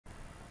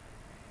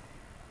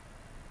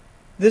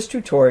This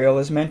tutorial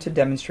is meant to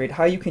demonstrate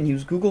how you can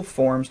use Google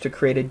Forms to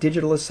create a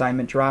digital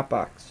assignment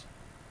Dropbox.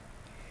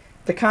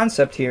 The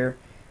concept here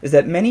is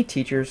that many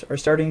teachers are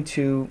starting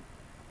to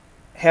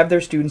have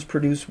their students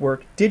produce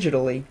work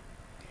digitally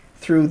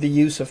through the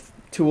use of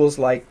tools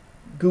like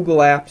Google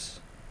Apps,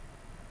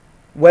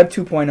 Web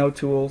 2.0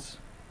 tools,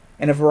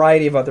 and a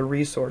variety of other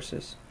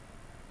resources.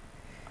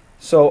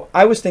 So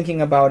I was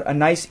thinking about a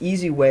nice,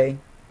 easy way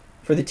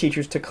for the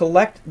teachers to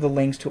collect the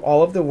links to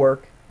all of the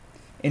work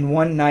in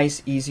one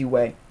nice, easy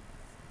way.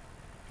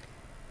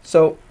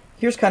 So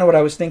here's kind of what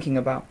I was thinking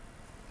about.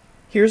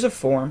 Here's a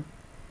form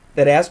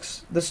that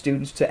asks the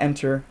students to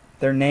enter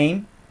their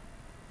name,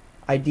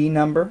 ID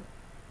number,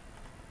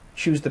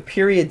 choose the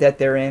period that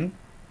they're in,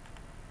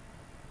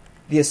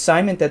 the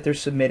assignment that they're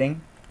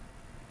submitting,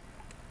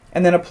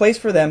 and then a place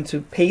for them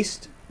to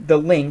paste the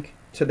link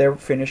to their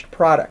finished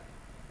product.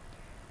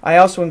 I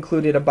also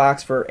included a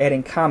box for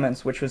adding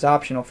comments, which was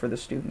optional for the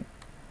student.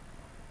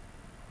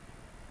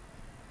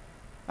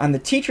 On the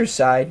teacher's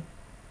side,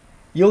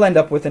 you'll end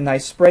up with a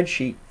nice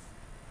spreadsheet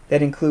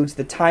that includes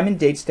the time and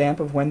date stamp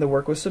of when the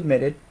work was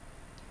submitted,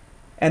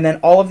 and then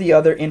all of the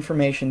other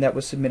information that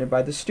was submitted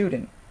by the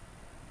student.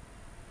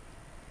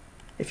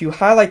 If you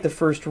highlight the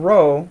first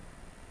row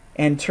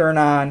and turn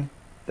on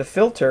the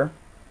filter,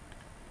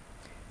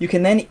 you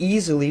can then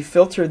easily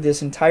filter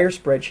this entire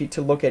spreadsheet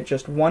to look at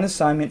just one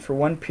assignment for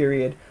one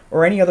period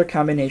or any other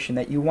combination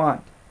that you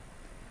want.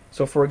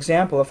 So for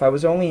example, if I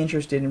was only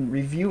interested in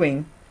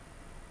reviewing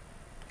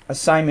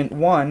assignment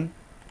 1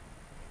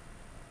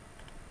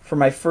 for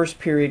my first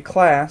period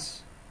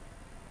class,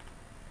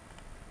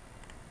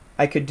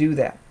 I could do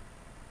that.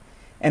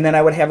 And then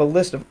I would have a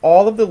list of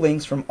all of the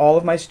links from all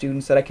of my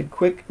students that I could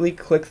quickly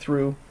click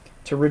through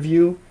to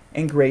review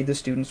and grade the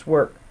students'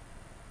 work.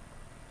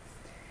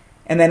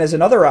 And then as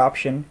another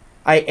option,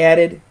 I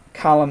added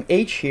column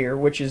H here,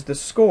 which is the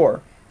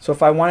score. So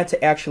if I wanted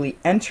to actually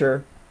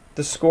enter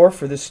the score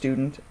for the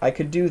student, I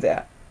could do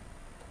that.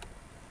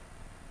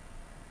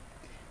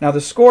 Now the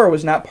score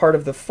was not part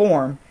of the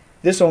form.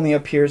 This only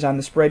appears on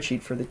the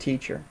spreadsheet for the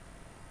teacher.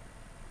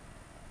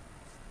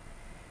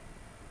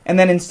 And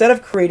then instead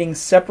of creating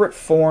separate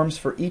forms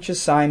for each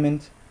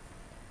assignment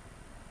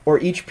or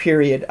each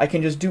period, I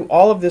can just do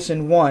all of this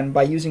in one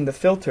by using the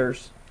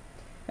filters.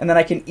 And then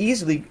I can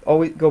easily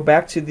always go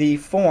back to the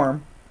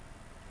form,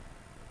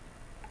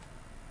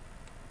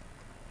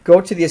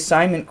 go to the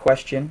assignment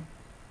question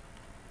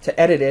to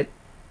edit it,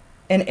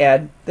 and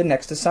add the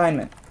next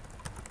assignment.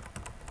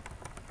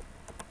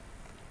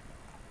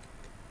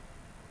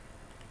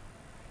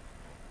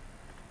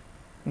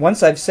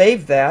 Once I've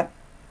saved that,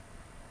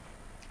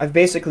 I've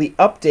basically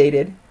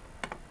updated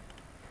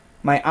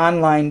my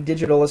online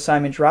digital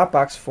assignment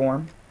Dropbox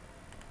form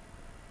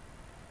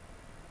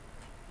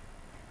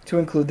to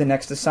include the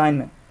next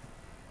assignment.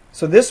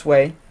 So this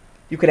way,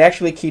 you could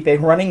actually keep a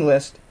running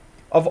list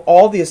of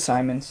all the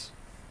assignments,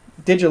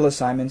 digital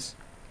assignments,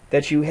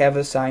 that you have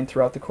assigned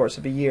throughout the course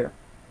of a year.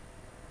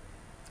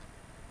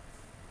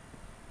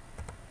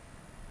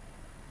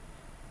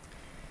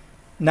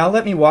 Now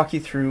let me walk you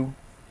through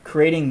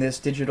creating this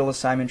digital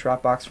assignment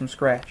Dropbox from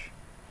scratch.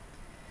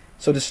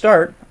 So to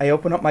start, I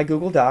open up my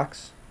Google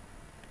Docs,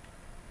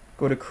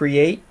 go to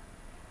Create,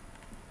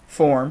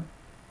 Form.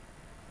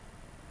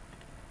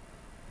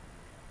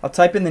 I'll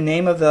type in the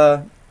name of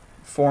the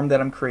form that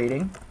I'm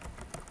creating.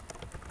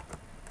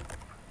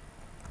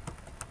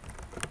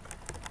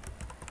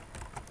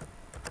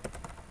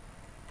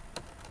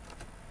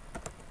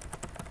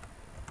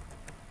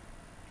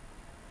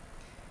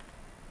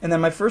 And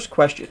then my first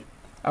question,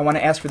 I want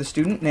to ask for the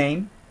student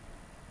name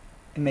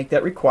and make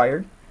that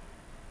required.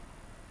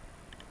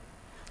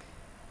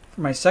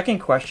 For my second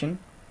question,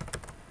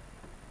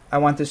 I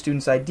want the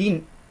student's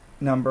ID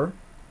number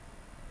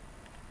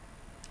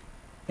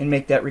and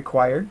make that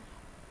required.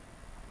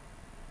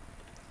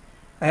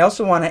 I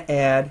also want to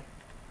add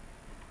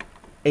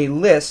a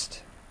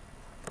list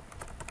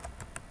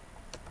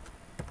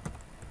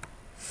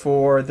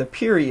for the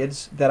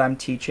periods that I'm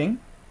teaching.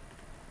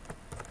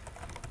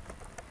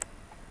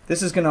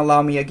 This is going to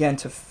allow me again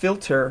to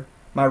filter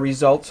my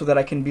results so that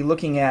I can be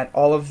looking at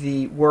all of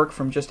the work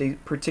from just a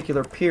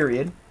particular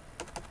period.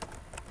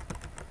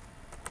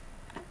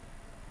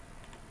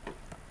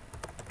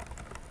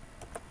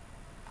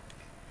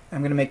 I'm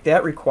going to make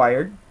that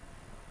required.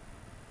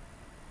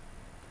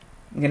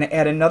 I'm going to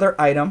add another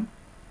item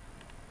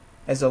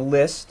as a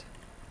list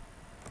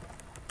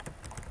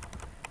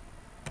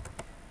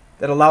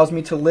that allows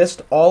me to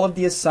list all of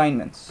the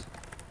assignments.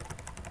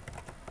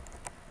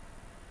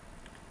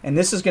 And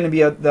this is going to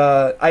be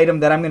the item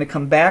that I'm going to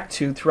come back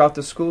to throughout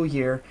the school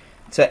year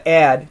to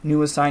add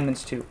new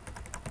assignments to.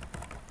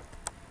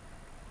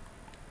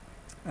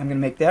 I'm going to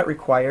make that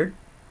required.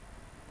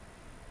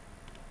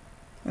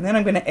 And then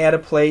I'm going to add a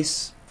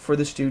place for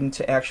the student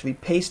to actually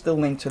paste the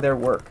link to their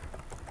work.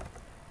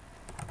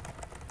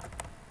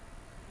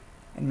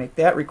 And make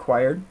that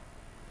required.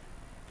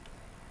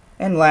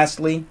 And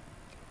lastly,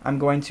 I'm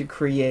going to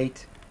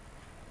create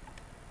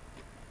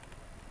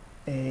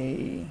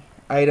a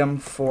item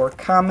for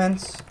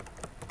comments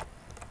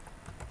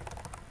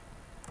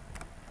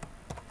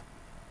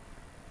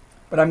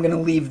but I'm going to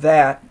leave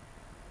that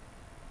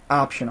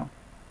optional.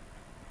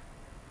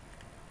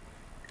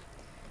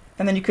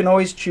 And then you can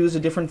always choose a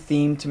different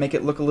theme to make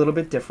it look a little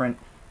bit different.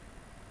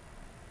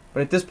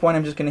 But at this point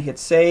I'm just going to hit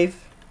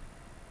save.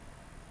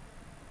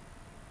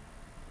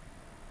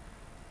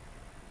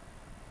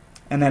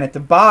 And then at the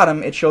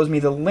bottom it shows me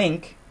the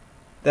link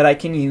that I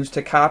can use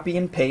to copy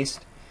and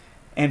paste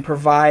and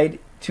provide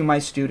to my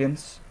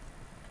students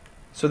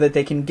so that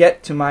they can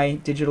get to my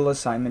digital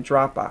assignment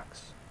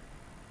Dropbox.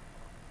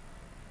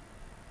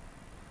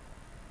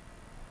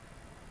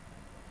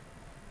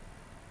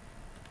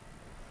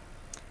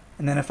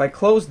 And then if I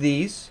close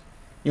these,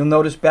 you'll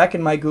notice back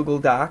in my Google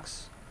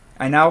Docs,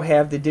 I now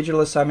have the digital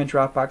assignment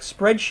Dropbox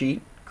spreadsheet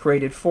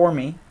created for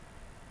me,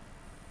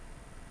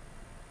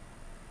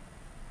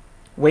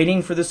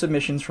 waiting for the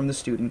submissions from the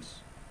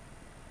students.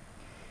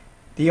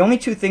 The only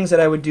two things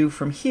that I would do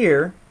from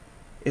here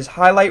is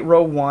highlight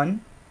row 1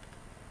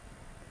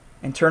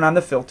 and turn on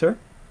the filter,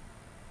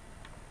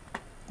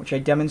 which I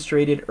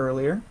demonstrated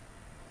earlier.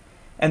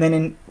 And then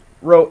in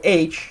row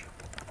H,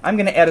 I'm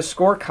going to add a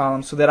score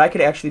column so that I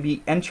could actually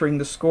be entering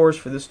the scores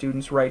for the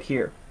students right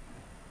here.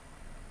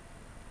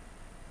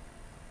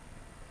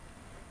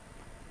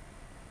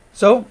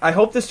 So I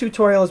hope this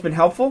tutorial has been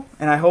helpful,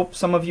 and I hope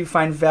some of you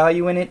find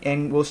value in it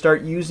and will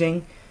start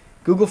using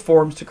Google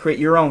Forms to create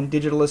your own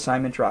digital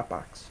assignment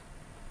Dropbox.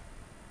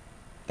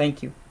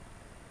 Thank you.